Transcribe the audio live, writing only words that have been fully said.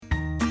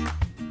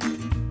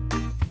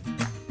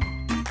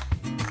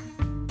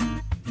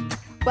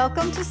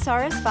Welcome to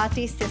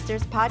Sarasvati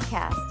Sisters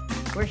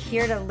Podcast. We're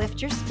here to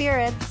lift your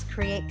spirits,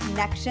 create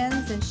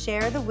connections, and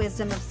share the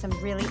wisdom of some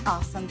really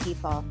awesome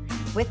people.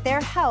 With their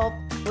help,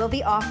 we'll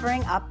be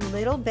offering up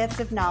little bits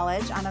of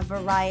knowledge on a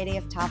variety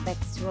of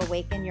topics to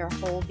awaken your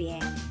whole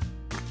being.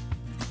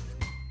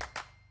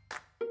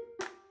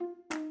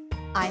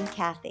 I'm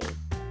Kathy.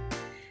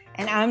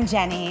 And I'm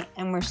Jenny,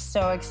 and we're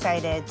so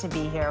excited to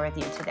be here with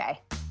you today.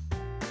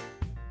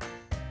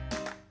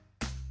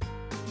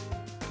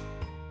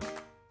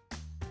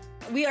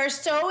 We are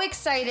so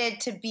excited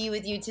to be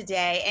with you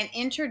today and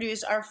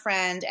introduce our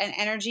friend and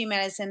energy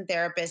medicine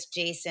therapist,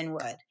 Jason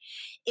Wood.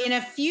 In a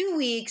few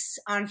weeks,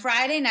 on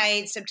Friday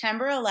night,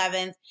 September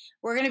 11th,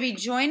 we're going to be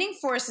joining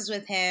forces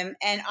with him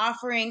and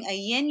offering a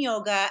yin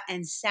yoga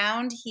and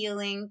sound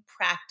healing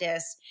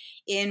practice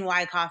in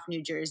Wyckoff,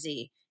 New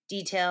Jersey.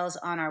 Details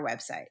on our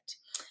website.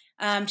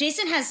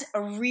 Jason has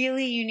a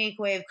really unique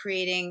way of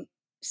creating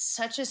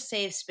such a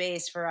safe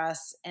space for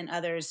us and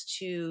others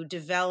to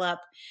develop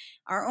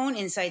our own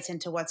insights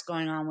into what's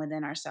going on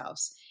within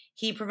ourselves.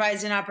 He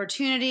provides an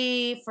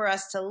opportunity for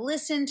us to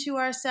listen to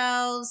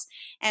ourselves,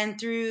 and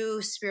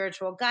through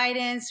spiritual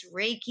guidance,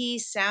 Reiki,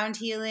 sound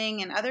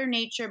healing, and other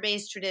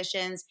nature-based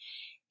traditions,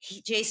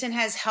 Jason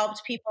has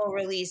helped people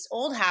release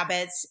old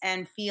habits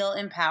and feel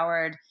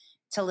empowered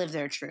to live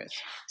their truth.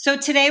 So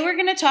today we're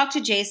going to talk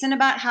to Jason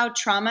about how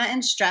trauma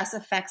and stress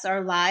affects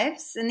our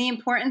lives and the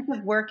importance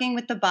of working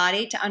with the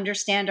body to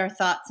understand our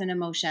thoughts and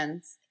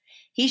emotions.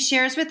 He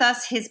shares with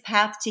us his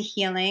path to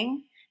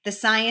healing, the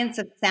science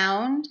of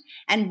sound,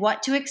 and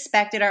what to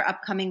expect at our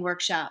upcoming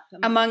workshop,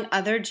 among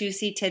other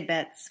juicy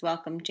tidbits.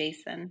 Welcome,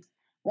 Jason.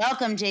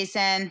 Welcome,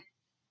 Jason.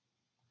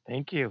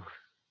 Thank you.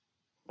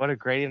 What a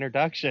great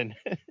introduction.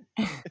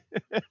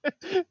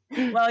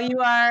 Well, you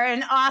are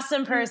an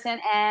awesome person,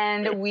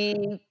 and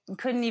we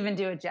couldn't even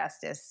do it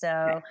justice.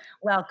 So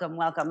welcome.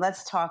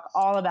 Let's talk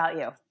all about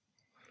you.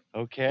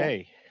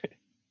 Okay.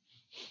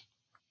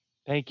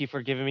 Thank you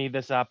for giving me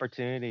this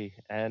opportunity,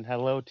 and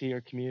hello to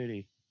your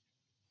community.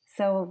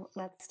 So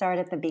let's start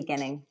at the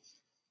beginning.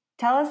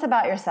 Tell us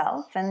about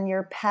yourself and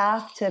your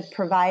path to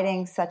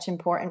providing such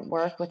important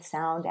work with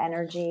sound,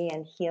 energy,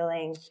 and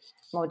healing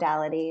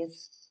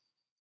modalities.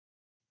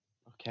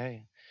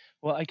 Okay.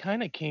 Well, I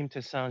kind of came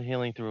to sound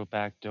healing through a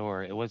back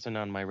door. It wasn't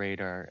on my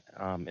radar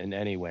in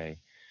any way.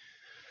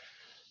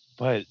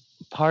 But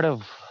part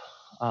of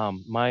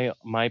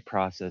my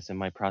process and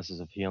my process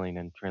of healing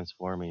and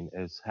transforming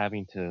is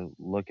having to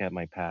look at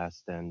my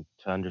past and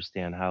to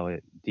understand how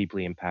it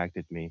deeply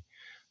impacted me.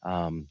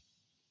 Um,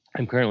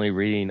 I'm currently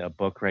reading a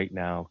book right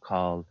now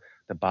called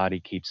The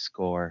Body Keeps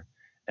Score,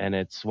 and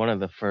it's one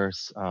of the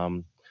first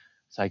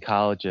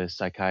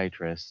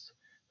psychiatrists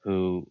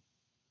who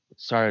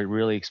started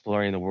really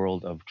exploring the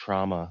world of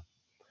trauma.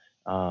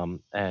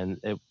 And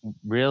it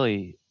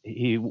really,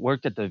 he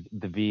worked at the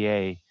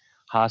VA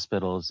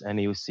hospitals, and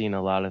he was seeing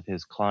a lot of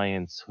his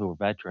clients who were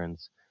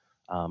veterans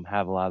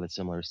have a lot of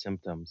similar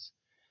symptoms.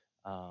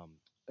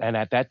 And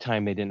at that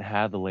time, they didn't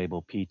have the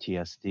label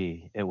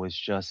PTSD. It was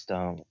just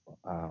I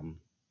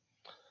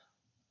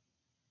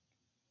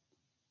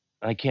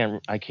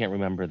can't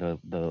remember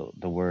the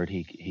word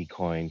he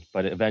coined,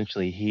 but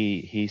eventually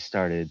he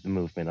started the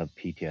movement of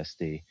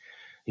PTSD.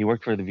 He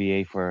worked for the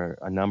VA for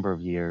a number of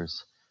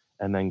years,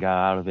 and then got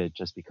out of it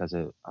just because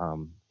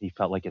he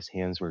felt like his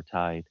hands were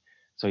tied.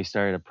 So he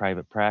started a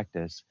private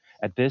practice.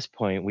 At this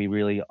point, we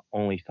really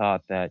only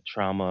thought that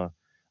trauma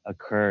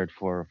occurred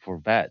for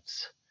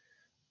vets,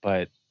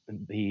 but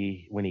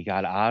when he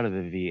got out of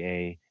the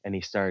VA and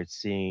he started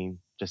seeing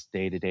just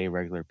day-to-day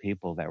regular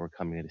people that were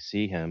coming to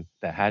see him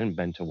that hadn't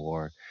been to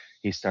war,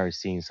 he started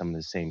seeing some of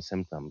the same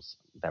symptoms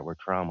that were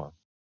trauma.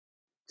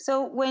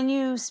 So when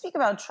you speak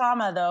about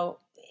trauma, though,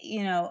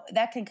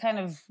 that can kind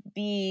of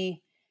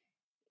be,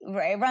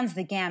 it runs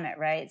the gamut,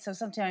 right? So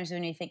sometimes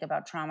when you think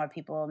about trauma,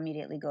 people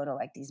immediately go to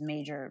like these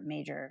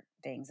major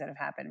things that have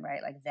happened,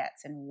 right? Like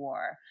vets and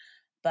war.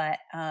 But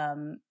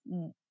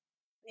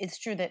it's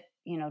true that,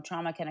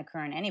 trauma can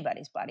occur in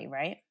anybody's body,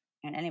 right?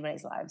 In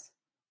anybody's lives.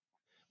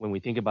 When we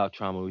think about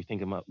trauma, we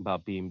think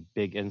about being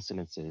big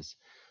incidences,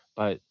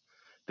 but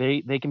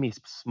they can be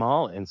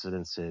small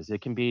incidences.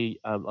 It can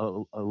be a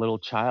little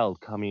child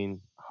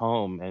coming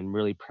home and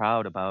really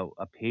proud about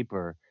a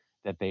paper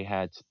that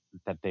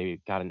that they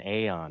got an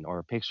A on, or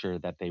a picture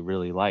that they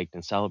really liked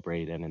and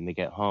celebrated, and they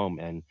get home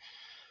and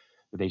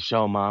they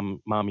show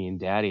mommy and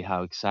daddy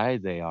how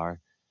excited they are,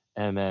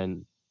 and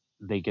then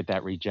they get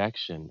that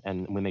rejection.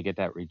 And when they get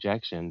that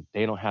rejection,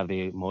 they don't have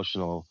the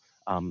emotional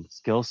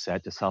skill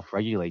set to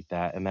self-regulate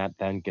that, and that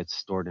then gets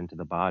stored into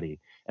the body,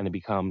 and it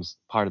becomes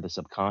part of the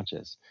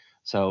subconscious.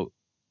 So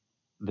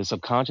the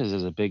subconscious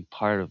is a big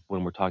part of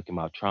when we're talking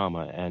about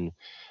trauma. And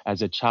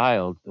as a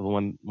child,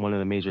 one of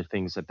the major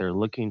things that they're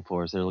looking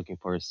for is a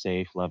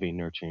safe, loving,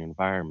 nurturing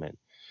environment.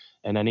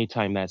 And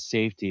anytime that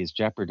safety is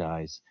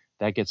jeopardized,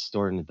 that gets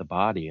stored into the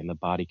body, and the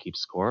body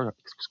keeps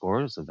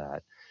scores of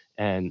that.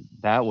 And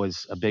that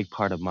was a big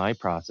part of my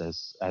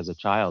process as a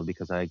child,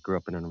 because I grew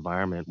up in an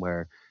environment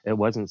where it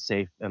wasn't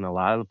safe in a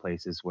lot of the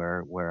places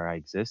where I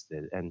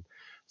existed. And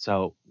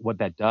So what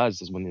that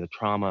does is when the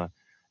trauma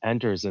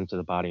enters into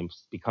the body and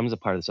becomes a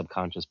part of the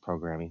subconscious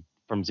programming,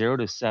 from 0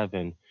 to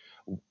 7,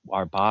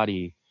 our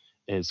body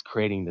is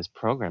creating this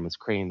program, it's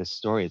creating this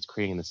story, it's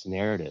creating this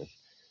narrative.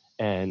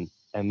 And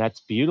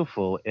that's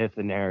beautiful if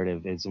the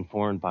narrative is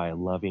informed by a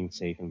loving,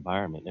 safe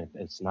environment. If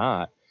it's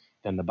not,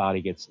 then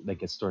that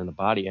gets stored in the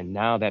body, and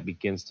now that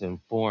begins to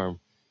inform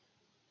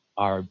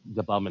our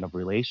development of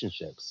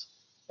relationships.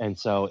 And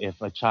so,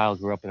 if a child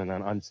grew up in an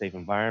unsafe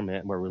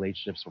environment where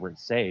relationships weren't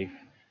safe,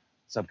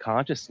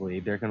 subconsciously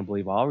they're going to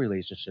believe all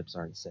relationships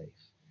aren't safe,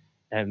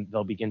 and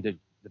they'll begin to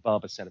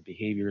develop a set of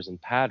behaviors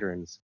and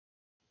patterns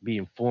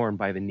being formed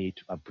by the need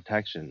of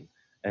protection.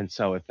 And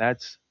so, if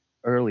that's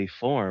early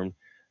formed,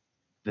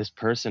 this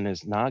person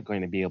is not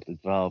going to be able to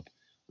develop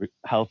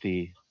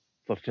healthy,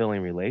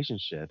 fulfilling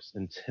relationships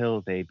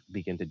until they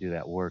begin to do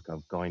that work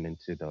of going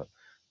into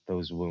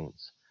those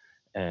wounds.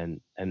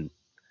 And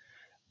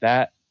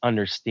that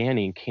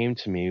understanding came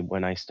to me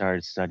when I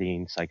started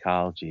studying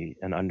psychology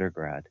in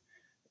undergrad,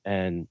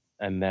 and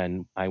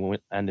then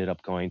ended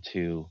up going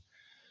to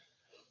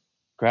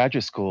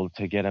graduate school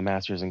to get a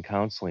master's in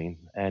counseling,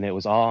 and it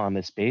was all on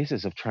this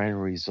basis of trying to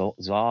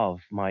resolve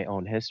my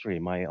own history,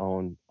 my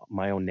own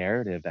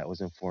narrative that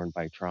was informed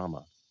by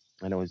trauma.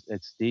 And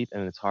it's deep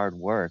and it's hard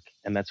work,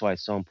 and that's why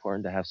it's so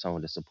important to have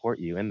someone to support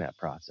you in that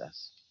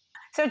process.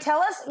 So tell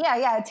us,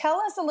 yeah, tell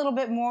us a little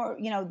bit more.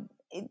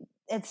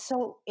 It's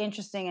so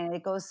interesting and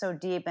it goes so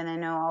deep. And I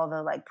know all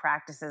the like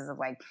practices of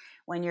like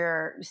when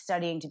you're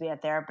studying to be a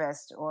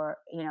therapist, or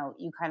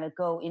you kind of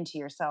go into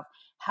yourself.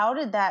 How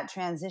did that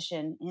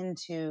transition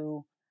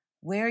into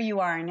where you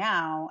are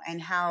now,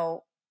 and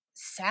how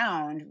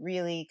sound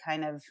really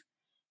kind of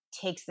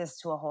takes this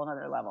to a whole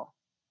nother level?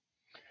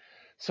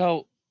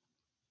 So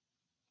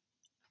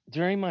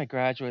during my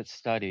graduate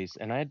studies,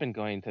 and I had been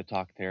going to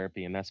talk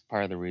therapy, and that's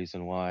part of the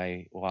reason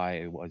why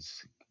I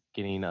was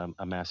getting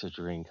a master's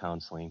degree in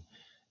counseling.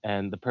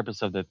 And the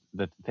purpose of the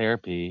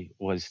therapy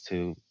was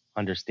to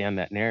understand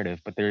that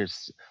narrative. But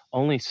there's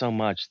only so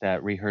much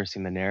that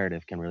rehearsing the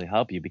narrative can really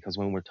help you, because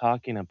when we're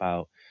talking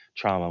about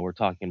trauma, we're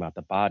talking about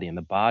the body, and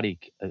the body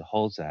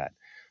holds that.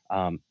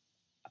 Um,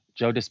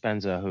 Joe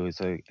Dispenza, who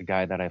is a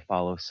guy that I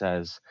follow,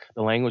 says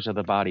the language of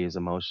the body is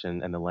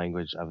emotion, and the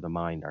language of the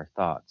mind are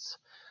thoughts.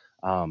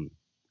 um,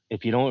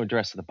 if you don't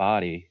address the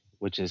body,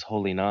 which is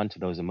holding on to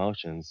those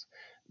emotions,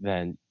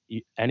 then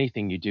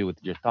anything you do with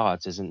your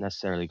thoughts isn't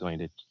necessarily going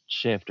to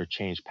shift or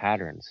change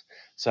patterns.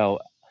 So,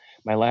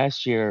 my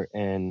last year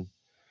in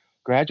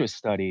graduate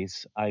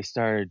studies, I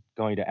started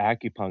going to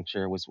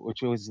acupuncture,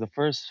 which was the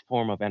first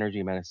form of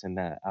energy medicine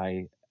that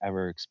I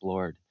ever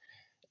explored.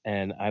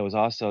 And I was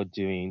also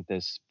doing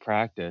this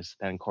practice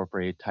that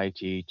incorporated Tai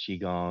Chi,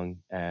 Qigong,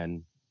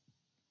 and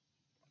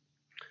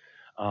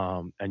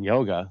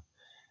yoga.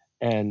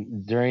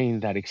 And during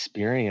that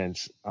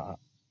experience,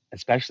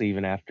 especially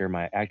even after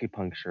my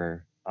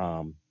acupuncture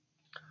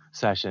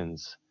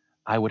sessions,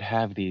 I would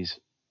have these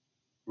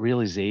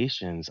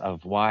realizations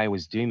of why I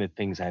was doing the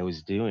things I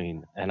was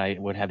doing. And I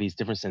would have these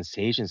different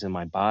sensations in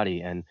my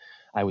body. And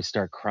I would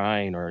start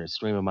crying, or a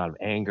stream amount of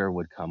anger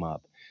would come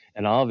up.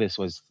 And all of this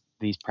was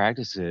these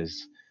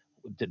practices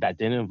that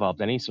didn't involve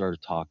any sort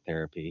of talk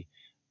therapy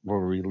were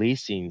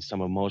releasing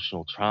some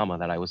emotional trauma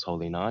that I was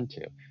holding on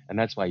to. And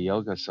that's why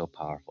yoga is so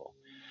powerful.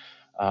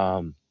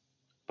 Um,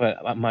 but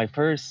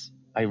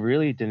I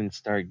really didn't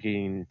start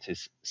getting to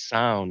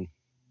sound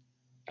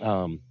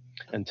um,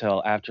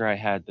 until after I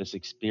had this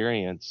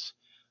experience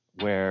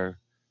where,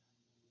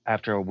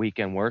 after a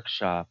weekend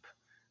workshop,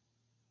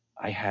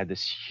 I had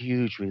this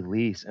huge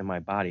release in my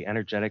body,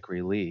 energetic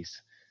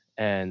release.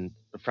 And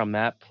from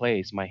that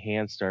place, my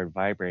hands started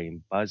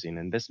vibrating, buzzing.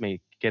 And this may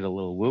get a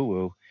little woo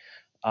woo,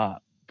 uh,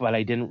 but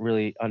I didn't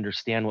really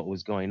understand what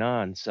was going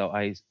on. So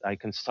I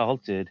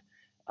consulted.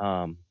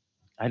 Um,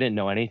 I didn't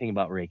know anything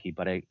about Reiki,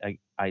 but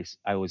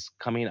I was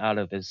coming out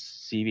of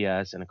this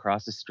CVS, and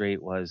across the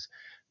street was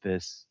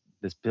this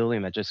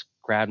building that just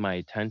grabbed my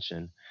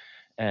attention.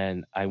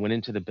 And I went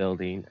into the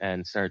building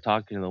and started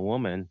talking to the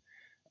woman,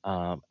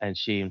 and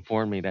she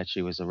informed me that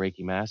she was a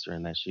Reiki master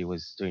and that she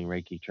was doing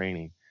Reiki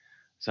training.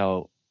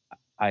 So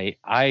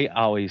I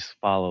always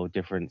follow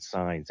different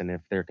signs, and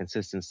if they're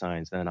consistent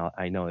signs, then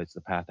I know it's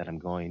the path that I'm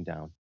going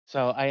down.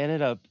 So I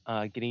ended up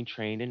getting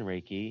trained in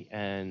Reiki,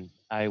 and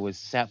I was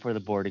sat for the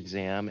board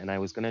exam, and I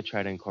was going to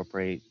try to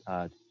incorporate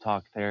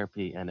talk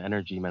therapy and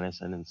energy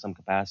medicine in some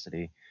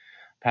capacity,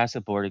 pass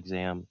the board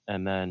exam,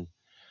 and then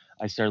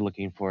I started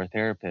looking for a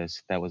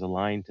therapist that was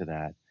aligned to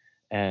that.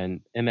 And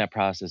in that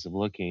process of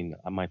looking,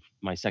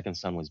 my second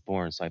son was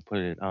born, so I put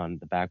it on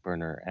the back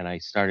burner, and I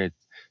started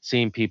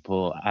seeing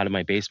people out of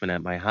my basement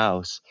at my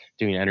house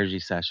doing energy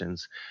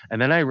sessions.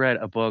 And then I read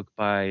a book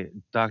by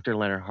Dr.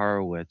 Leonard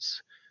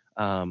Horowitz,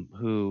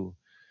 who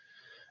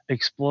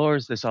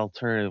explores this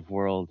alternative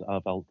world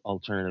of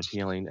alternative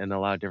healing in a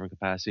lot of different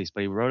capacities.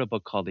 But he wrote a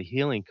book called The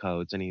Healing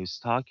Codes, and he was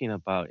talking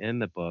about in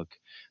the book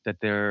that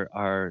there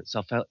are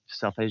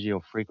solfeggio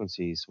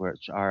frequencies,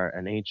 which are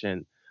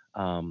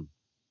um,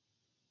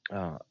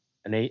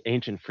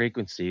 ancient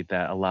frequency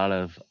that a lot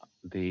of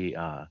the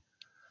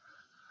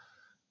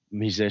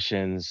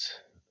musicians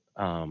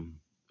um,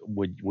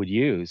 would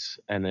use,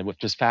 and it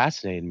just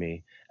fascinated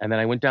me. And then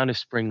I went down to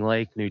Spring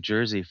Lake, New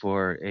Jersey,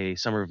 for a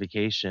summer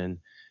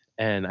vacation,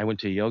 and I went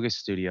to a yoga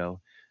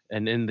studio.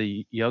 And in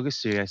the yoga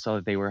studio, I saw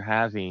that they were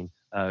having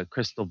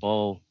crystal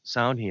bowl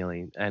sound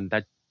healing, and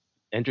that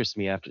interested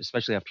me after,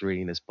 especially after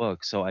reading this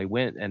book. So I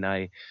went and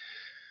I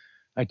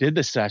did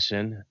the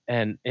session,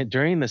 and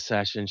during the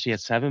session, she had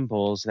 7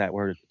 bowls that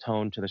were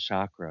toned to the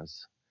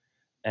chakras,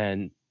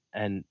 and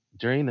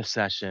during the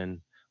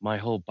session, my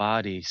whole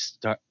body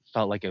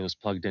felt like it was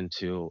plugged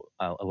into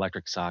an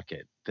electric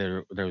socket.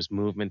 There was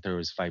movement, there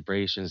was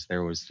vibrations,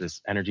 there was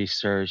this energy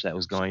surge that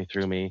was going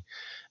through me,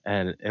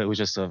 and it was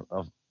just a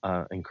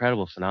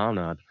incredible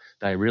phenomenon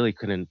that I really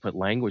couldn't put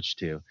language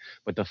to.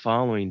 But the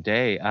following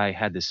day, I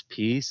had this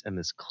peace and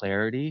this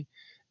clarity,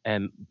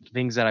 and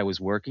things that I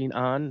was working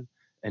on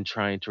and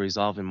trying to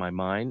resolve in my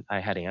mind, I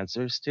had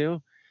answers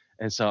to.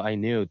 And so I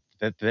knew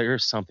that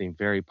there's something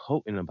very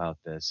potent about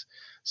this.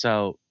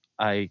 So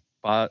I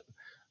bought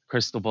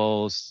crystal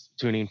bowls,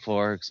 tuning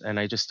forks, and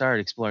I just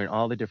started exploring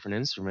all the different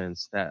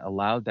instruments that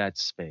allowed that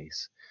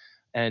space.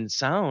 And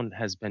sound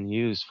has been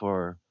used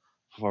for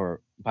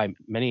by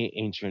many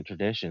ancient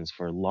traditions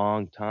for a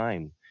long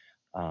time,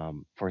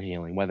 for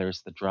healing, whether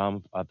it's the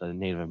drum of the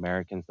Native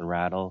Americans, the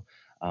rattle,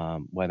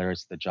 whether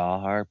it's the jaw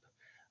harp.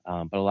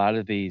 But a lot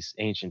of these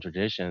ancient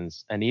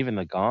traditions, and even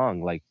the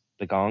gong, like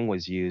the gong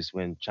was used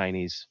when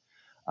Chinese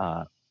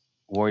uh,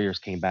 warriors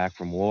came back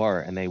from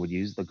war, and they would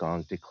use the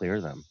gong to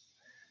clear them.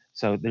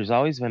 So there's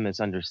always been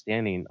this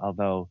understanding,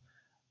 although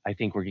I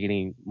think we're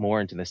getting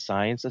more into the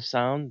science of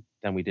sound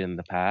than we did in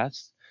the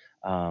past.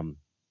 Um,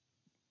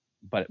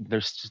 but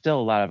there's still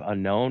a lot of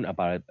unknown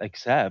about it,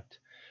 except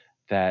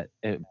that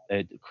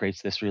it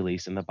creates this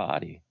release in the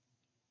body.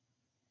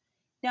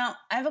 Now,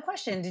 I have a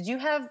question. Did you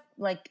have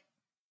like,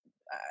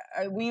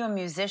 were you a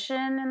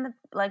musician in the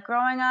like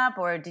growing up,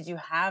 or did you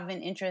have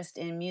an interest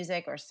in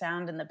music or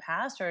sound in the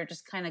past, or it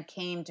just kind of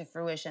came to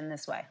fruition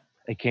this way?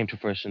 It came to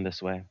fruition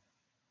this way.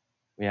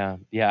 Yeah,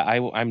 yeah.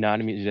 I'm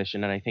not a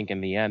musician, and I think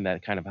in the end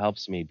that kind of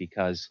helps me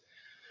because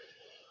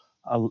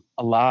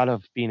a lot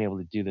of being able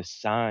to do the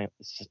sound,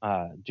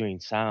 doing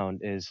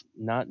sound, is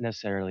not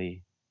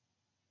necessarily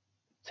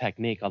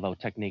technique, although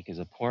technique is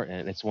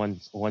important. It's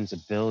one's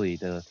ability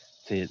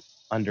to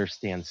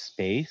understand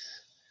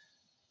space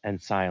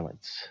and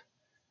silence.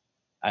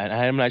 And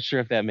I'm not sure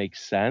if that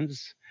makes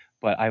sense,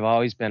 but I've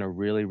always been a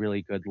really,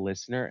 really good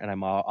listener,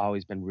 and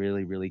always been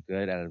really, really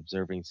good at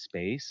observing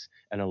space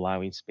and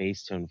allowing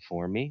space to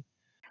inform me.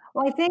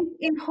 Well, I think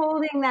in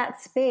holding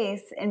that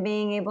space and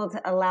being able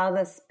to allow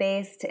the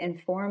space to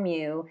inform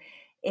you,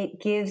 it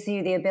gives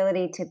you the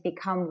ability to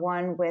become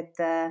one with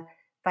the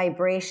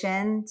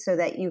vibration so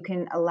that you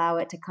can allow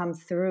it to come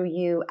through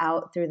you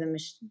out through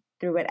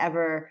through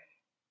whatever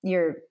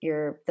your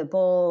the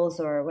bowls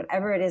or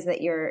whatever it is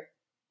that you're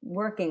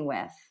working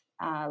with,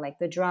 like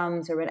the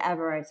drums or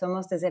whatever. It's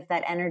almost as if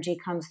that energy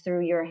comes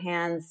through your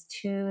hands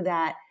to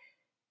that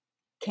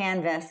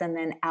canvas and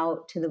then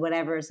out to the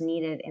whatever is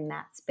needed in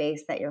that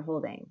space that you're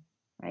holding,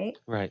 right?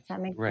 Right, Does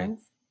that make right,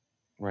 sense?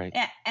 right.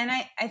 Yeah, and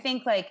I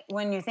think like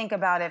when you think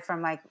about it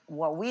from like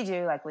what we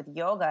do, like with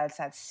yoga, it's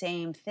that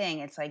same thing.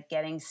 It's like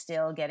getting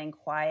still, getting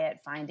quiet,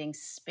 finding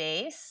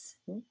space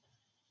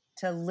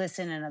to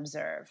listen and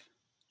observe.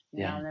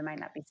 You Yeah, know, there might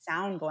not be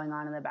sound going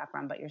on in the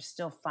background, but you're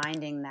still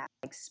finding that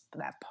like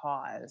that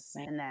pause,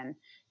 Right. and then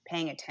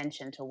paying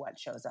attention to what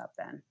shows up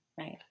then.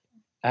 Right.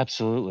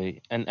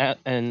 absolutely.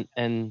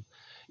 And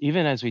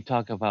even as we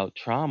talk about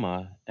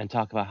trauma and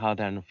talk about how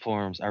that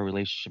informs our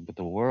relationship with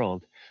the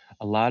world,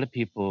 a lot of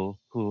people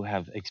who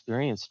have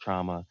experienced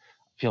trauma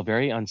feel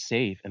very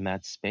unsafe in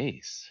that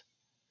space.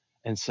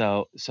 And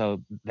so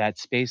that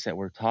space that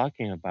we're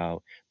talking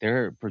about,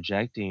 they're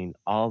projecting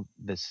all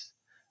these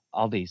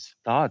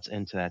thoughts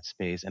into that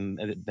space, and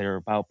they're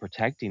about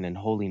protecting and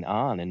holding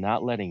on and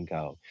not letting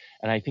go.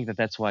 And I think that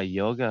that's why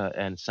yoga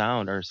and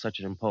sound are such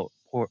an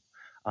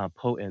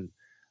potent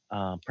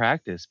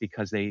practice,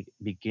 because they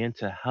begin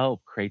to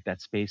help create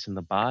that space in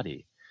the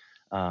body.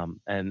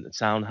 And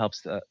sound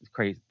helps to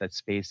create that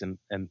space and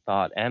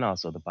thought, and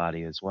also the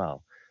body as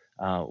well.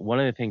 One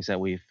of the things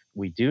that we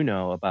do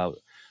know about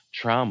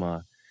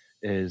trauma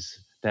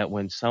is that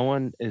when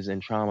someone is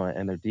in trauma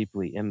and they're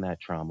deeply in that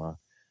trauma,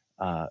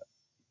 uh,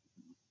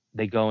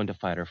 they go into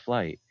fight or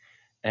flight.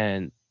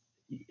 And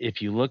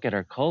if you look at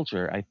our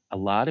culture, a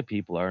lot of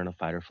people are in a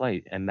fight or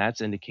flight, and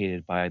that's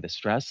indicated by the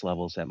stress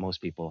levels that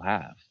most people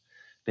have.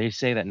 They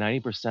say that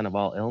 90% of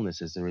all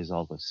illness is the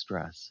result of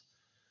stress,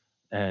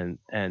 and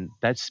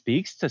that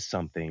speaks to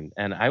something.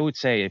 And I would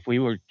say if we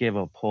were to give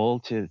a poll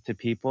to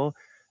people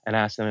and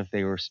ask them if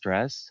they were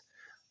stressed,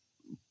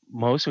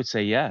 most would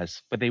say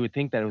yes, but they would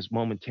think that it was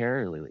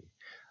momentarily.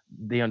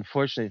 The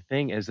unfortunate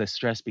thing is that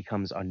stress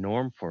becomes a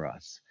norm for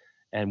us,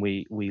 and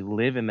we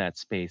live in that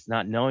space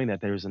not knowing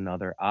that there's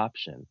another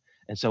option.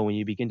 And so when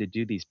you begin to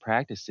do these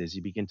practices,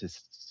 you begin to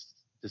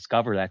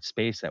discover that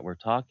space that we're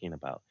talking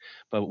about.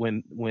 But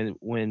when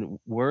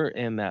we're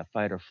in that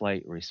fight or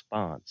flight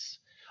response,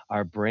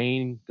 our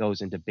brain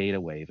goes into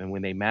beta wave. And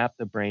when they map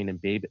the brain in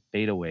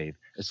beta wave,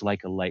 it's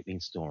like a lightning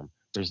storm.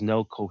 There's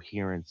no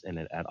coherence in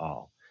it at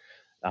all.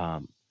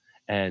 Um,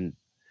 and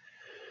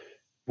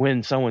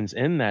when someone's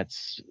in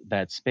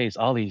that space,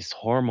 all these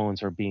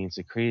hormones are being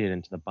secreted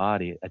into the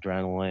body,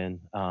 adrenaline,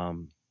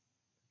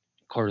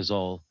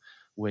 cortisol,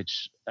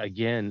 which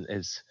again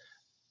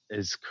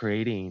is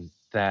creating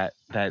that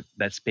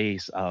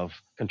space of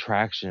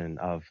contraction,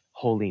 of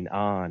holding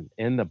on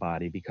in the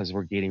body, because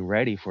we're getting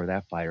ready for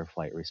that fight or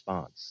flight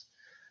response.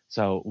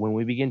 So when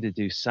we begin to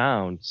do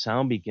sound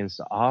begins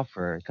to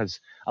offer, because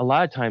a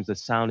lot of times the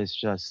sound is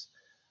just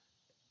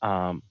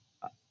um,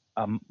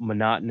 a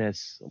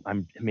monotonous.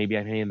 Maybe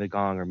I'm hitting the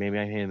gong, or maybe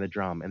I'm hitting the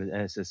drum, and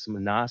it's this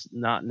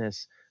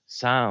monotonous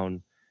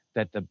sound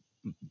that the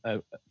uh,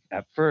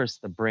 at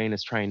first the brain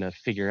is trying to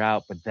figure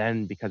out, but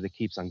then because it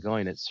keeps on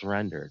going, it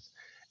surrenders.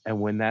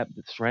 And when that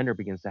surrender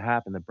begins to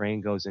happen, the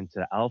brain goes into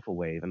the alpha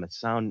wave, and the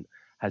sound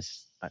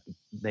has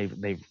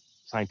they've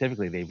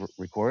scientifically they've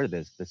recorded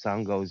this.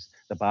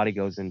 The body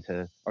goes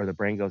into, or the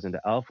brain goes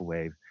into alpha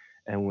wave,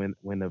 and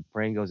when the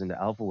brain goes into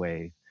alpha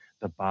wave,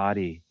 the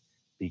body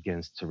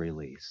begins to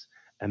release,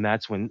 and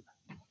that's when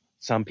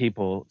some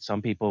people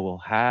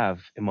will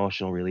have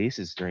emotional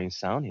releases during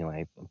sound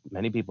healing.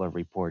 Many people have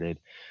reported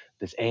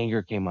this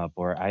anger came up,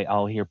 or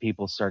I'll hear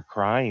people start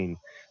crying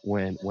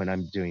when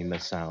I'm doing the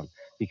sound,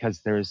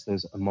 because there's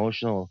those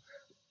emotional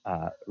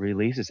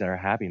releases that are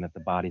happening that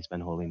the body's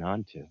been holding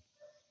on to.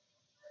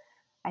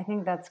 I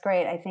think that's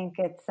great. I think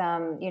it's,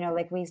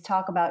 like we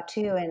talk about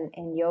too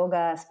in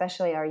yoga,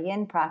 especially our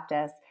yin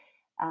practice,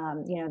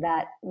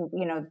 that,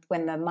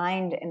 when the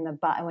mind in the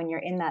body, when you're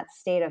in that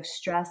state of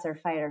stress or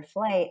fight or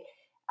flight,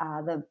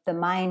 the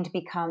mind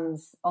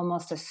becomes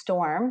almost a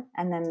storm.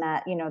 And then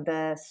that,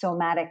 the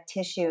somatic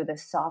tissue, the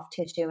soft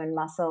tissue and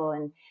muscle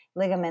and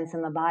ligaments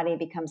in the body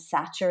becomes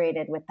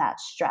saturated with that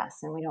stress.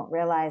 And we don't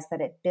realize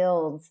that it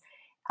builds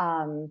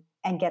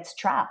and gets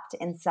trapped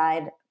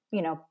inside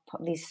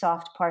these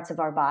soft parts of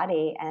our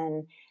body,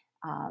 and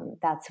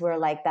that's where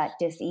like that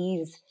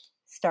dis-ease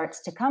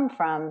starts to come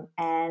from.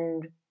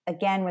 And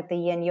again, with the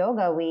yin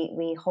yoga,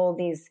 we hold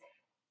these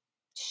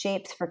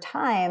shapes for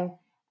time,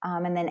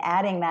 and then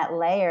adding that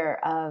layer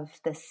of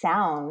the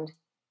sound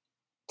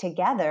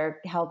together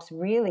helps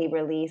really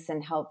release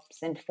and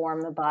helps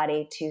inform the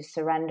body to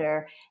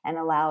surrender and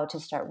allow to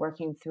start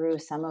working through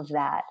some of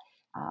that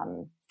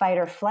fight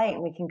or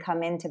flight. We can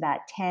come into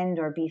that tend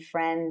or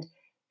befriend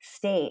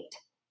state,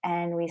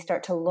 and we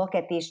start to look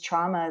at these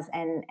traumas,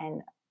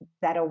 and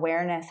that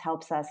awareness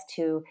helps us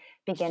to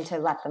begin to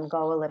let them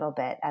go a little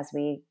bit as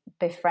we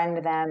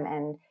befriend them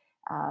and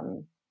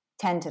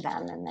tend to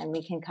them. And then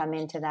we can come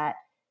into that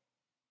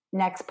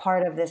next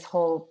part of this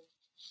whole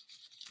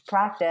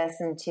practice,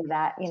 into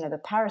that, the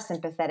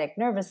parasympathetic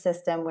nervous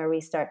system, where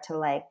we start to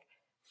like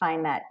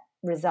find that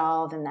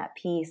resolve and that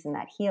peace and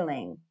that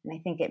healing. And I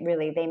think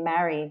they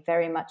marry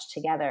very much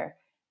together.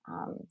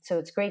 So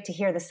it's great to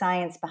hear the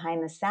science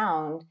behind the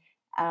sound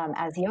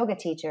as yoga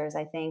teachers,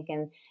 I think,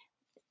 and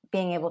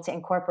being able to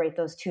incorporate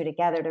those two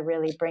together to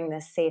really bring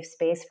this safe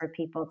space for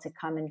people to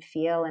come and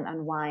feel and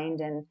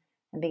unwind and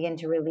begin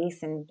to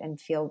release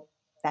and feel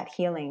that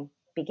healing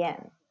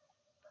begin.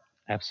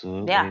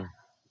 Absolutely. Yeah.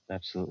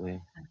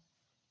 Absolutely.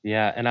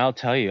 Yeah, and I'll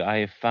tell you, I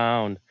have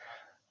found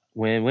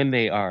when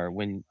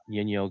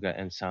yin yoga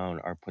and sound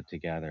are put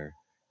together,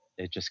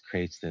 it just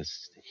creates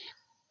this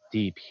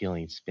deep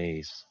healing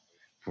space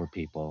for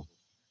people,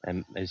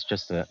 and it's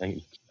just a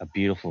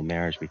beautiful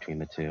marriage between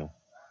the two.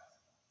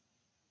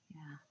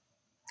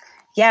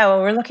 Yeah,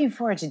 well, we're looking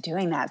forward to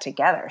doing that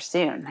together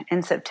soon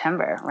in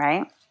September,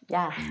 right?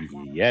 Yeah.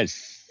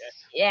 Yes.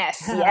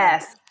 Yes.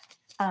 It's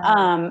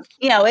I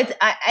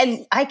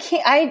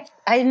can't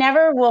I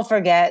never will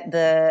forget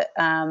the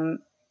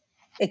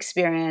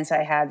experience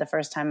I had the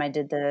first time I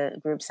did the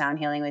group sound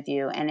healing with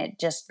you, and it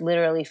just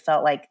literally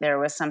felt like there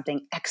was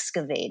something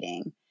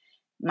excavating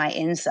my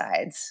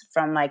insides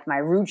from like my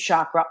root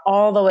chakra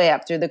all the way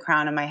up through the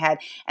crown of my head,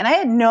 and I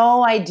had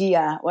no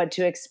idea what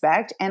to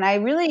expect. And I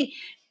really,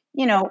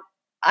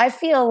 I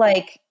feel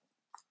like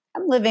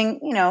I'm living,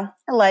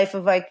 a life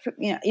of like,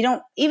 you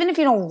don't, even if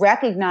you don't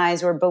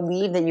recognize or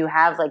believe that you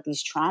have like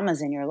these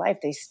traumas in your life,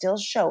 they still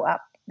show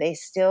up.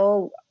 There's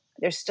still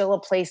a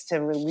place to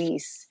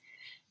release,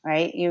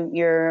 right?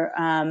 Your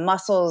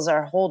muscles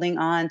are holding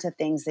on to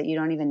things that you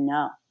don't even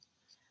know.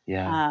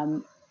 Yeah.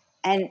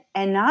 And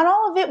not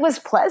all of it was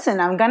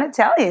pleasant. I'm going to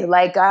tell you,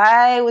 like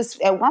I was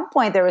at one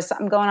point, there was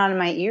something going on in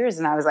my ears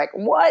and I was like,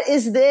 what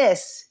is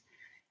this?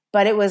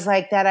 But it was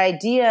like that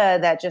idea,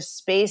 that just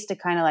space to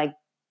kind of like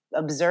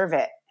observe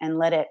it and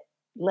let it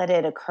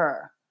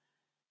occur,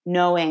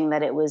 knowing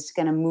that it was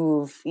going to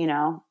move,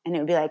 and it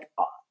would be like,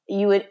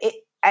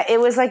 it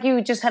was like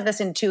you just have this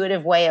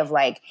intuitive way of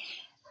like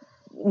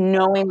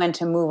knowing when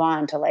to move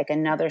on to like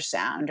another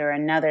sound or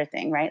another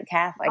thing, right,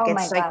 Kath? Like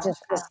it's like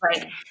just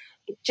like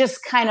it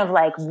just kind of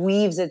like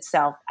weaves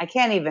itself. I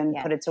can't even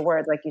Yeah. put it to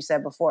words, like you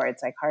said before.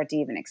 It's like hard to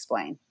even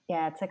explain.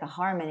 Yeah, it's like a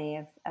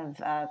harmony of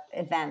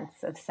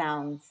events, of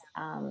sounds.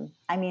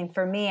 I mean,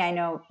 for me, I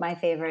know my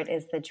favorite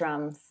is the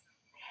drums.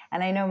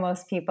 And I know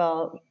most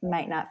people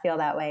might not feel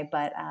that way,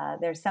 but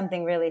there's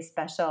something really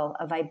special,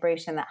 a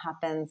vibration that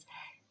happens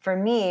for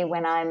me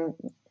when I'm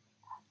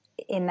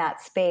in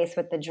that space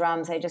with the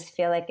drums. I just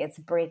feel like it's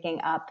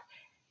breaking up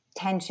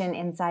tension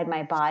inside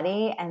my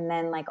body, and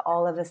then like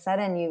all of a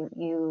sudden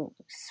you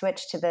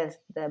switch to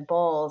the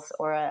bowls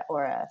or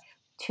a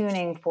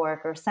tuning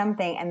fork or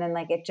something, and then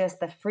like it just,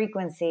 the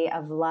frequency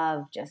of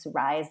love just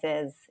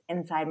rises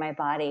inside my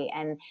body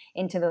and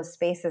into those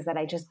spaces that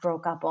I just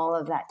broke up all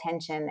of that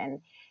tension,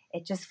 and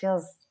it just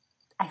feels,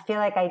 I feel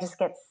like I just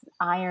get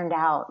ironed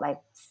out, like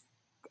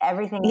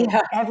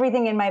Yeah.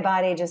 everything in my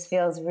body just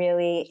feels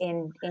really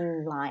in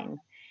line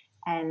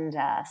and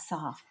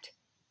soft.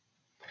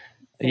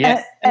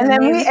 Yeah. And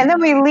then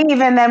we leave,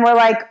 and then we're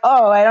like,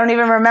 oh, I don't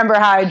even remember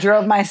how I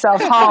drove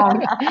myself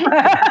home.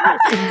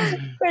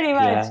 Pretty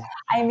much. Yeah.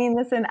 I mean,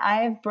 listen,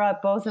 I've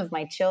brought both of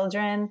my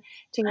children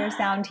to your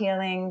sound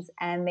healings,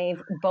 and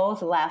they've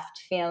both left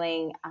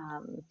feeling,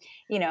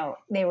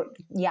 they were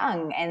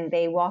young, and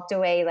they walked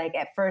away like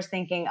at first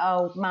thinking,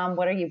 oh, Mom,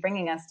 what are you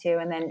bringing us to?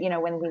 And then,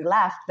 when we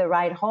left the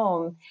ride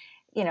home,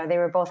 they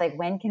were both like,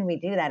 when can we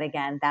do that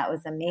again? That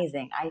was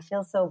amazing. I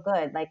feel so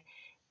good. Like,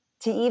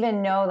 to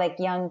even know like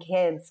young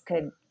kids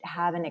could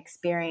have an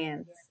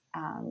experience,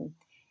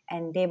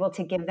 and be able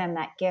to give them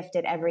that gift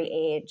at every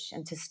age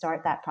and to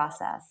start that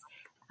process.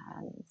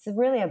 It's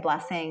really a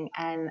blessing.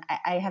 And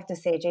I have to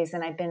say,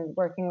 Jason, I've been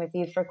working with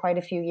you for quite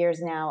a few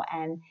years now,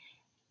 and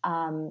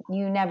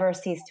you never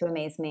cease to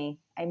amaze me.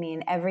 I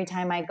mean, every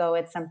time I go,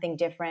 it's something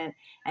different,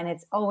 and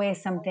it's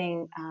always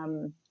something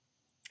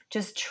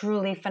just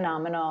truly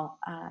phenomenal.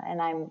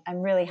 And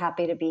I'm really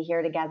happy to be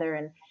here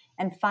together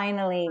and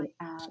finally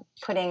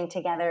putting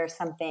together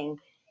something,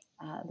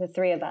 the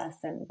three of us,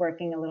 and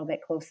working a little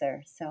bit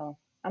closer. So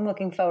I'm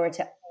looking forward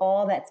to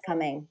all that's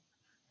coming,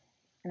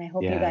 and I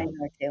hope you Yeah. guys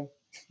are too.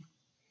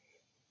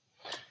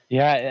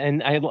 Yeah,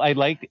 and I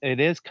like, it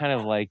is kind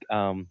of like,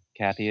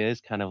 Kathy, it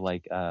is kind of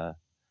like a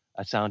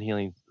sound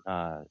healing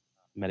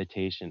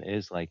meditation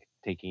is like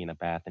taking a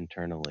bath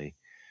internally.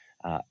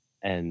 Uh,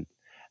 and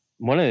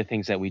one of the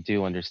things that we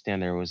do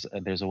understand,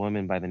 there's a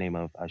woman by the name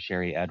of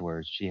Sherry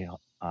Edwards. She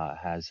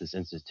has this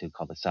institute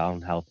called the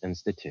Sound Health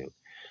Institute.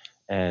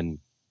 And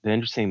the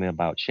interesting thing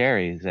about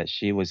Sherry is that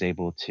she was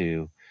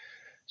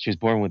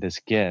born with this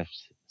gift.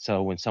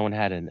 So when someone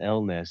had an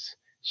illness,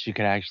 she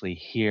could actually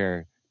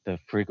hear the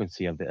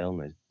frequency of the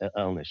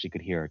illness. She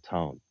could hear a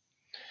tone,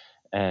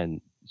 and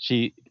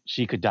she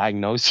could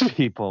diagnose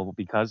people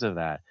because of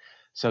that.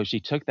 So she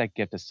took that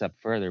gift a step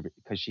further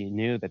because she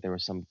knew that there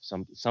was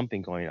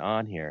something going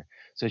on here.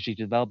 So she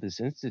developed this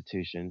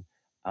institution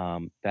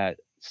that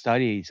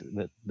studies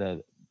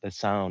the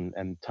sound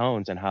and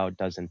tones and how it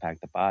does impact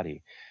the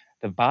body.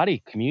 The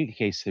body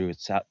communicates through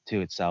itself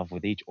to itself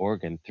with each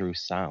organ through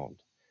sound.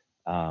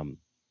 Um,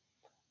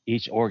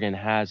 each organ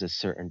has a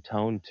certain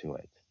tone to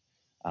it.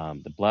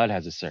 The blood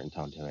has a certain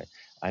tone to it.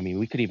 I mean,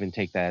 we could even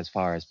take that as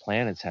far as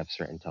planets have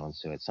certain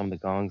tones to it. Some of the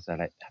gongs that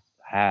I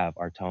have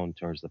are toned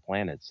towards the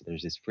planets.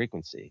 There's this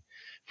frequency.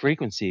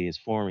 Frequency is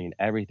forming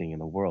everything in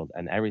the world,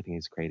 and everything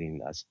is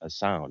creating a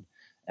sound.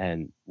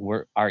 And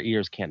our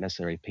ears can't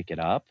necessarily pick it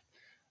up.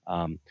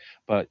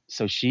 But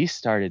so she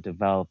started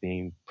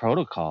developing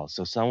protocols.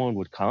 So someone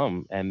would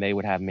come and they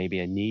would have maybe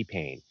a knee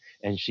pain,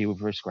 and she would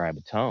prescribe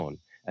a tone,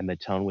 and the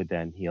tone would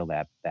then heal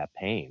that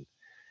pain.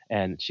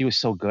 And she was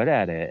so good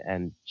at it,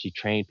 and she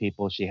trained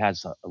people. She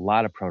has a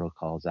lot of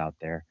protocols out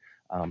there.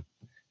 Um,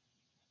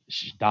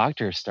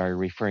 Doctors started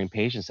referring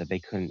patients that they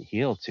couldn't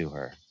heal to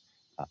her.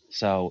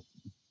 So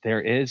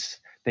there is,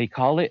 they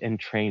call it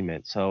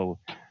entrainment. So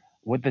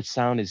what the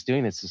sound is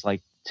doing, this is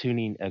like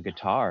tuning a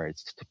guitar.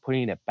 It's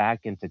putting it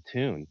back into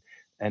tune.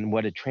 And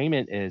what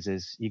entrainment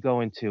is you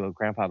go into a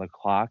grandfather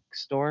clock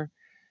store,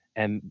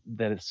 and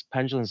the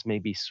pendulums may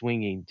be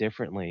swinging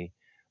differently,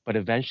 but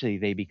eventually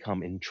they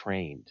become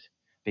entrained.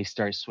 They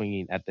start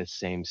swinging at the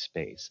same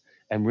space.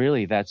 And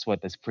really, that's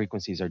what the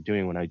frequencies are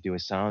doing when I do a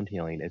sound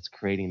healing. It's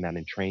creating that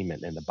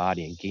entrainment in the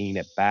body and getting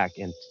it back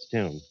into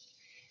tune.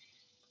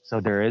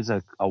 So there is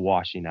a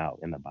washing out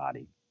in the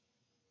body.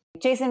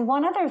 Jason,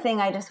 one other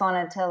thing I just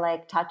wanted to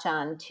like touch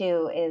on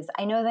too is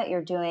I know that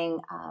you're doing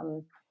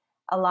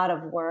a lot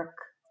of work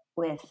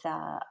with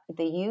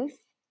the youth,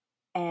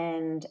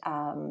 and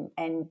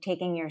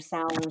taking your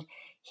sound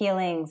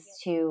healings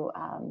to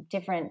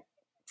different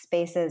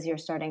spaces. You're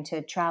starting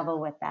to travel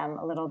with them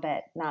a little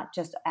bit, not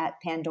just at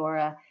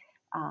Pandora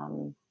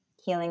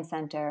Healing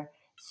Center.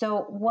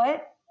 So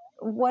what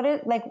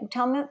is, like,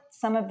 tell me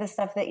some of the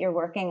stuff that you're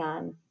working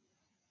on.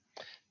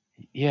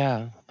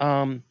 Yeah.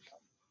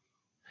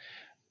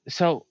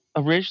 So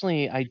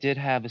originally I did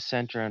have a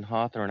center in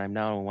Hawthorne. I'm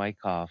now in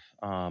Wyckoff.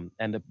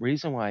 And the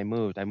reason why I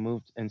moved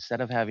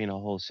instead of having a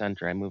whole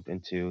center, I moved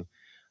into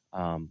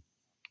um,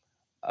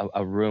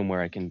 a room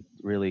where I can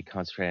really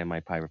concentrate on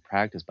my private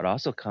practice, but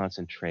also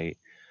concentrate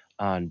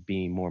on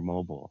being more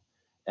mobile.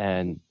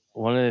 And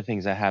one of the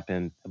things that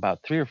happened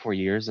about 3 or 4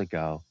 years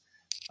ago,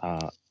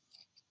 uh,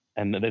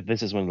 and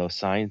this is one of those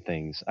sign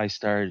things, I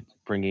started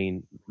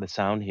bringing the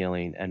sound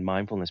healing and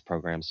mindfulness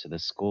programs to the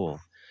school.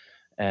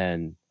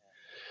 And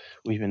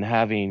we've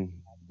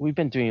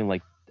been doing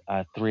like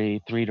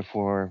three to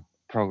four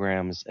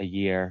programs a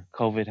year.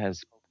 COVID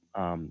has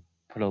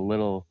put a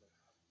little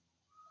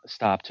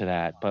stop to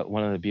that, but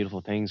one of the beautiful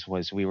things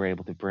was we were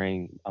able to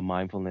bring a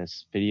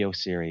mindfulness video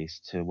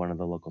series to one of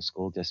the local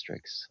school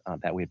districts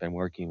that we've been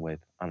working with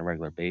on a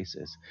regular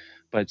basis.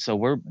 But so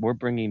we're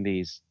bringing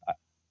these,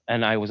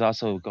 and I was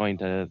also going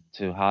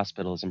to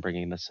hospitals and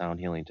bringing the sound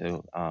healing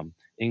to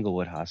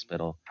Inglewood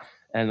Hospital,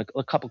 and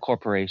a couple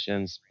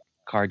corporations,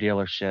 car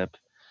dealership,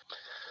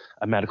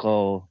 a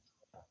medical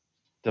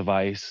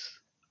device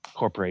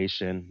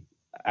corporation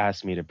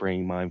asked me to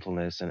bring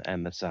mindfulness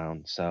and the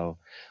sound. So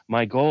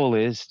my goal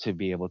is to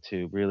be able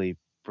to really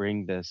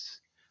bring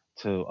this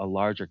to a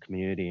larger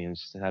community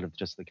instead of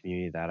just the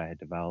community that I had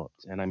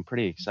developed. And I'm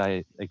pretty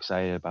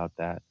excited about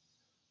that.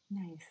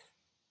 Nice.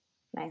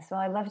 Nice. Well,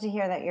 I'd love to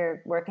hear that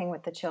you're working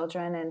with the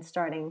children and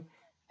starting,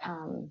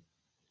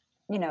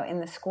 in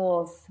the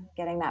schools,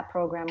 getting that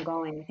program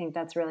going. I think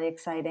that's really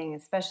exciting,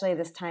 especially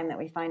this time that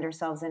we find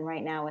ourselves in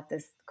right now with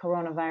this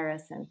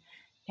coronavirus and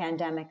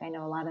pandemic. I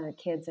know a lot of the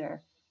kids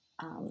are,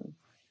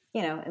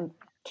 and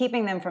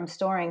keeping them from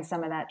storing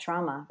some of that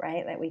trauma,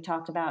 right, that we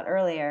talked about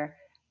earlier,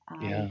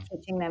 Yeah.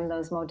 teaching them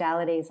those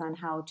modalities on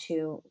how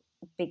to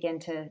begin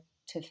to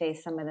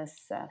face some of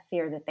this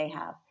fear that they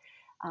have.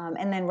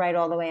 And then right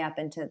all the way up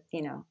into,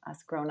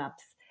 us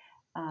grown-ups.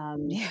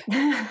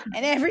 Yeah.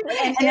 And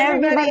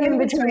everybody in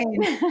between.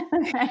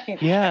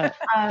 Right. Yeah.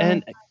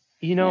 And,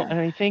 Yeah. and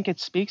I think it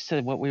speaks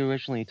to what we were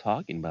originally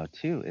talking about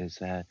too, is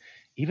that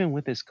even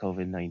with this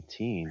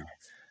COVID-19,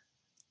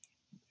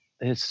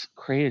 it's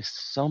created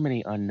so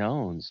many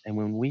unknowns. And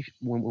when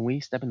we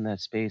step in that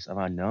space of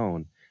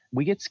unknown,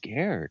 we get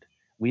scared.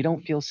 We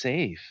don't feel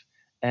safe.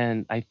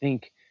 And I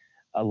think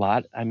I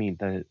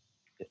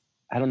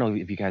don't know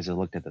if you guys have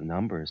looked at the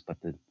numbers,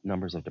 but the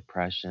numbers of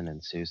depression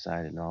and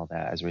suicide and all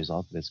that as a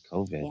result of this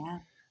COVID Yeah.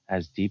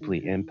 has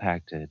deeply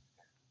impacted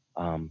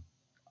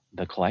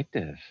the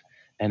collective,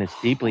 and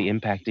it's deeply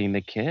impacting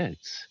the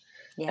kids.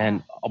 Yeah.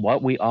 And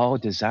what we all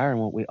desire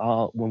and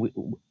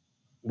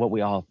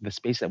the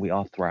space that we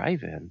all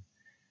thrive in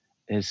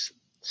is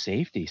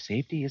safety.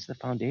 Safety is the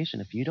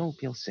foundation. If you don't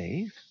feel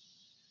safe,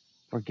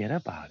 forget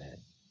about it.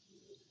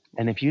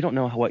 And if you don't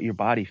know what your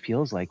body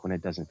feels like when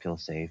it doesn't feel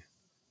safe,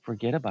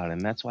 forget about it.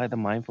 And that's why the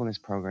mindfulness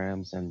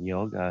programs and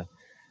yoga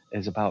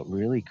is about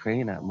really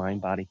creating that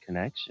mind body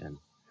connection.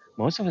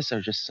 Most of us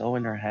are just so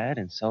in our head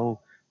and so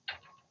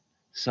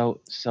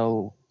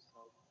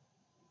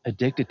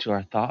addicted to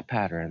our thought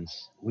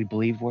patterns. We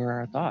believe we're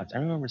our thoughts. I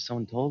remember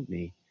someone told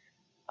me,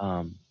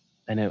 and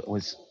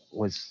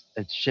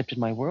it shifted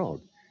my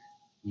world.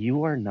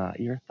 You are not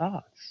your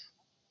thoughts.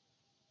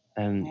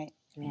 And Right.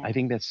 Yeah. I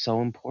think that's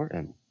so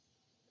important.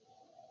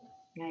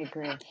 I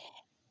agree.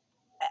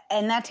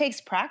 And that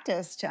takes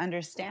practice to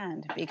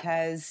understand,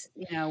 because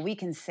we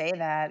can say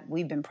that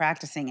we've been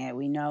practicing it,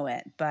 we know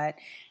it, but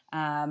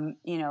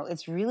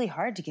it's really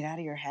hard to get out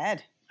of your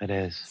head. It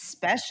is.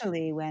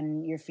 Especially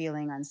when you're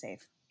feeling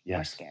unsafe or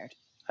Yes, scared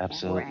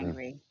absolutely. or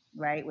angry,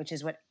 right? Which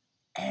is what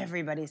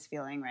everybody's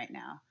feeling right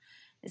now.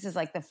 This is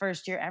like the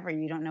first year ever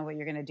you don't know what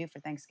you're going to do for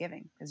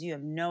Thanksgiving, because you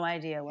have no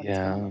idea what it's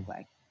going to look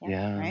like.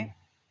 Yeah. Right?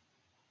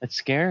 It's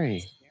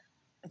scary.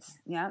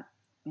 Yeah.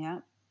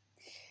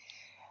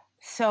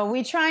 So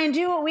we try and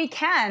do what we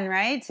can,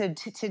 right? To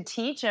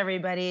teach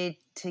everybody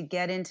to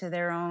get into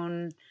their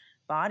own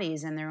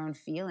bodies and their own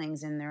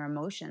feelings and their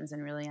emotions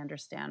and really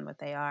understand what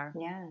they are.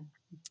 Yeah.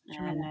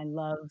 And I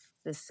love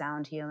the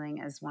sound healing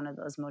as one of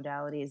those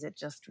modalities. It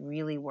just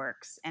really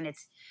works. And it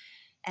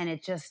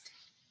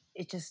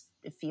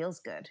feels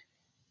good.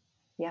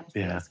 Yep.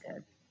 It feels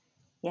good.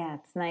 Yeah,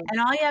 it's nice. And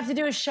all you have to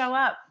do is show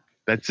up.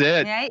 That's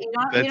it. Right?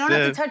 You don't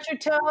have to touch your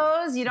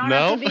toes. You don't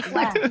have to be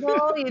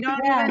flexible. You don't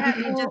even have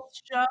to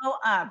just show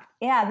up.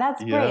 Yeah,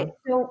 that's great.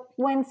 So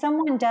when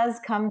someone does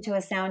come to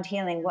a sound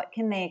healing, what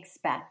can they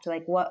expect?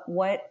 Like what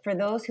for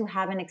those who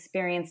haven't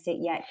experienced it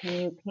yet, can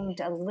you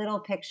paint a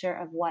little picture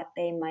of what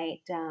they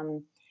might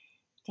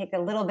take a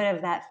little bit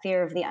of that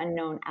fear of the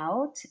unknown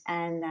out,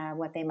 and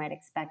what they might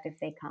expect if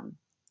they come?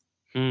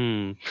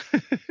 Well,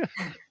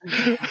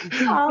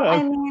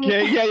 I mean,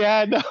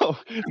 no.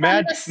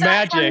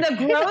 Magic. From the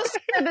gross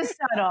to the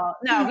subtle.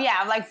 No,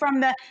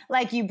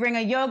 like you bring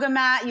a yoga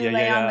mat, you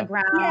lay on the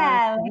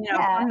ground.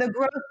 From the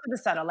gross to the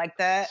subtle, like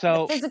the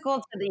physical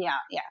to the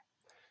yeah.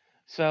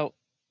 So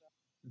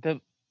the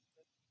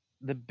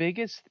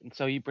biggest,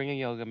 so you bring a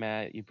yoga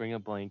mat, you bring a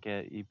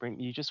blanket,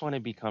 you just want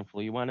to be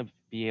comfortable. You want to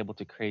be able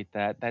to create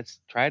that.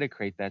 Try to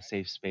create that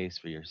safe space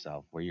for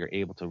yourself where you're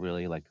able to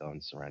really let go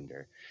and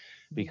surrender.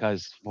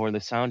 Because for the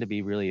sound to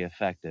be really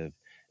effective,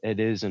 it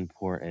is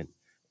important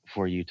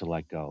for you to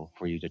let go,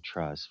 for you to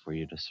trust, for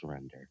you to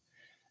surrender.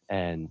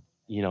 And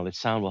the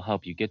sound will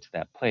help you get to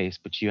that place,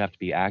 but you have to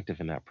be active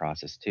in that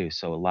process too.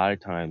 So a lot of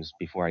times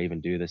before I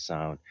even do the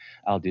sound,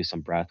 I'll do some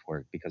breath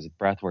work, because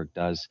breath work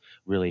does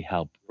really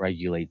help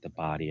regulate the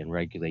body and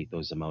regulate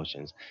those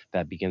emotions.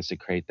 That begins to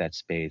create that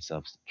space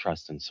of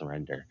trust and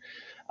surrender.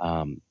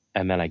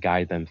 And then I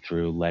guide them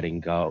through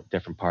letting go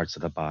different parts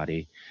of the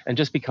body and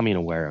just becoming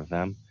aware of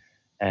them.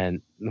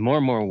 And the more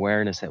and more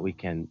awareness that we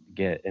can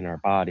get in our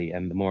body,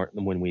 and the more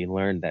when we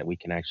learn that we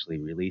can actually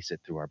release it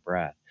through our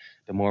breath,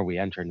 the more we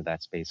enter into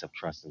that space of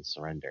trust and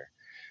surrender.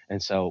 And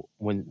so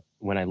when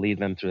I lead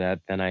them through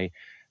that,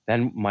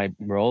 then my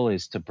role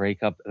is to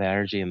break up the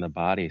energy in the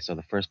body. So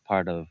the first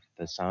part of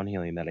the sound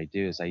healing that I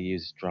do is I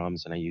use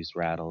drums and I use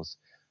rattles,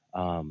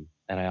 and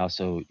I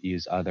also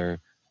use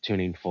other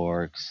tuning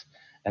forks,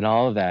 and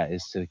all of that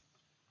is to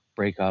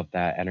break up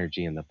that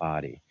energy in the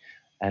body.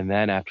 And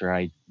then after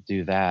I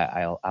do that,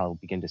 I'll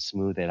begin to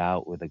smooth it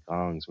out with the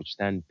gongs, which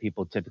then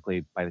people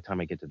typically, by the time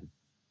I get to the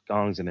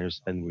gongs and there's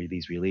been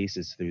these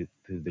releases through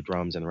the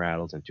drums and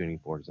rattles and tuning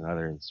forks and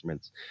other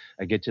instruments,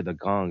 I get to the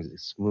gongs, it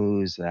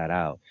smooths that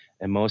out.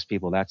 And most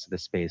people, that's the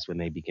space when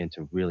they begin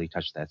to really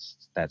touch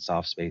that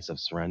soft space of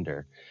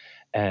surrender.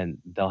 And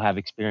they'll have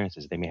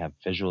experiences. They may have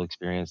visual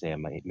experience, they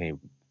may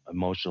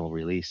emotional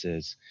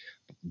releases,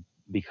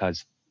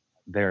 because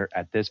they're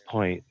at this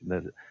point,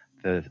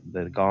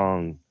 the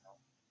gong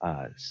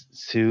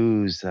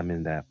soothes them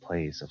in that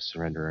place of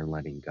surrender and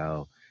letting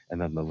go, and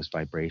then those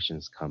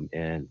vibrations come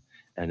in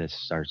and it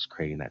starts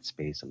creating that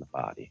space in the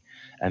body.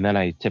 And then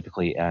I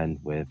typically end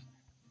with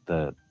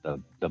the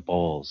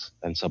bowls,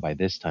 and so by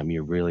this time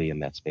you're really in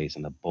that space,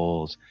 and the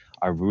bowls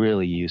are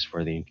really used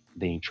for the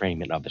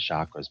entrainment of the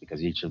chakras,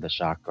 because each of the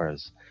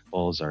chakras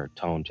bowls are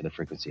toned to the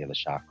frequency of the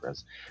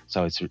chakras.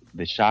 So it's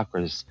the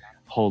chakras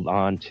hold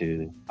on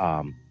to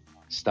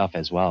stuff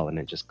as well, and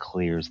it just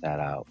clears that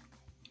out.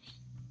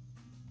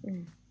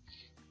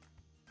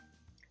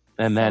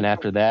 And then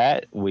after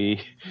that,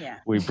 we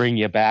bring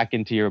you back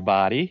into your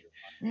body,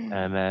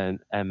 and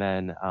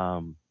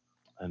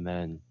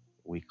then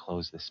we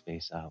close the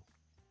space out.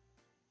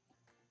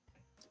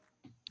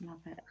 Love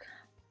it.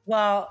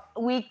 Well,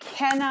 we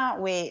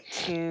cannot wait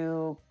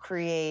to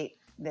create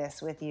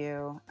this with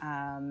you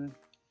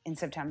in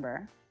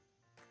September.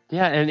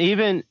 Yeah,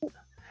 and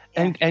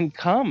and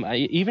come,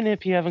 even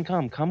if you haven't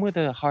come with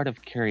a heart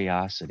of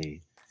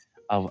curiosity,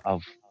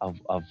 of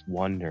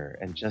wonder,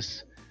 and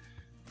just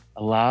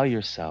allow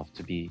yourself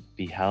to be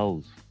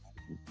held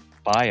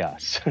by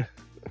us.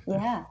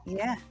 Yeah.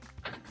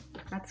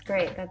 That's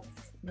great.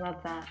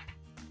 Love that.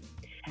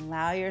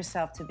 Allow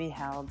yourself to be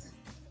held.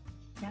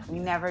 Yeah. We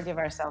never give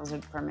ourselves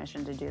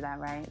permission to do that,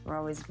 right? We're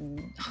always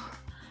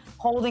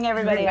holding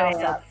everybody else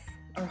up.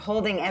 Or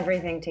holding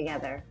everything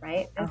together,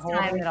 right? Or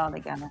holding it all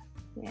together.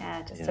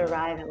 Yeah, just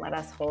arrive and let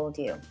us hold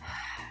you.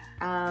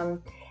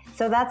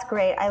 So that's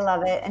great. I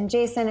love it. And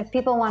Jason, if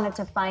people wanted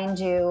to find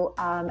you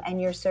and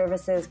your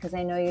services, because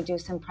I know you do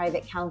some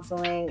private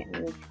counseling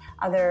and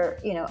other,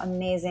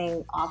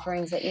 amazing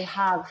offerings that you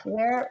have,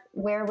 where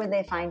would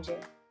they find you?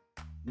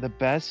 The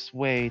best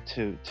way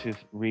to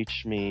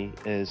reach me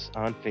is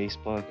on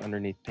Facebook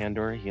underneath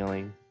Pandora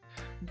Healing,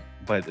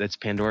 but it's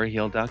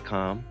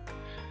pandoraheal.com.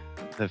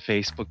 The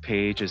Facebook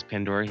page is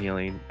Pandora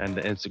Healing, and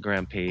the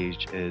Instagram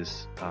page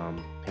is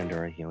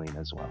Pandora Healing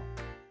as well.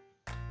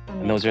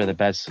 Amazing. And those are the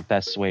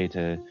best way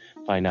to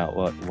find out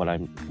what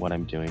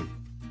I'm doing.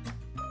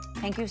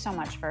 Thank you so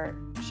much for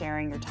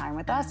sharing your time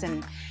with us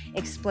and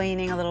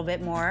explaining a little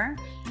bit more.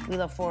 We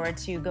look forward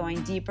to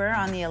going deeper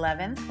on the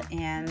 11th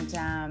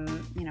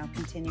and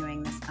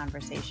continuing this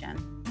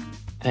conversation.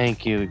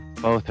 Thank you,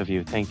 both of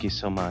you. Thank you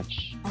so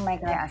much. Oh my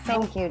God. Yeah,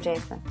 thank you,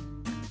 Jason.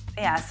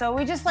 Yeah, so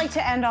we just like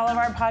to end all of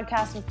our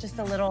podcasts with just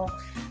a little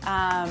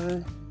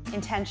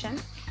intention.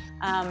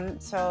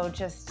 And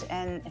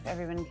if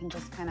everyone can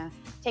just kind of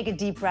take a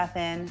deep breath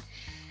in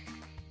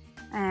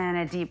and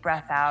a deep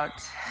breath out,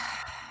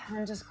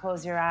 and just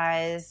close your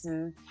eyes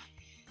and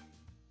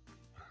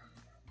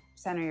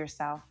center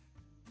yourself.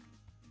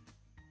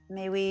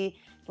 May we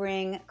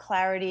bring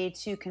clarity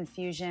to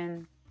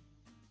confusion,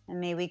 and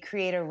may we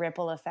create a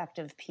ripple effect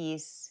of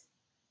peace.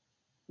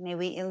 May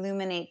we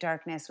illuminate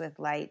darkness with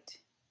light.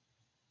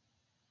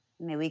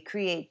 May we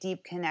create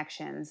deep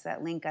connections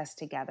that link us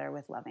together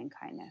with loving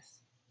kindness.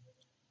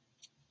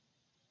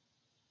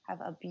 Have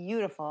a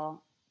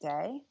beautiful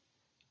day,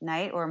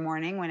 night, or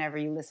morning whenever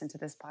you listen to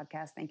this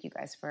podcast. Thank you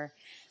guys for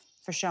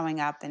showing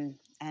up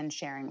and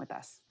sharing with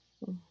us.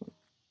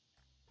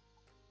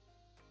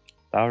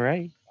 All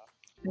right.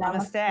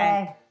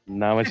 Namaste.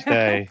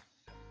 Namaste.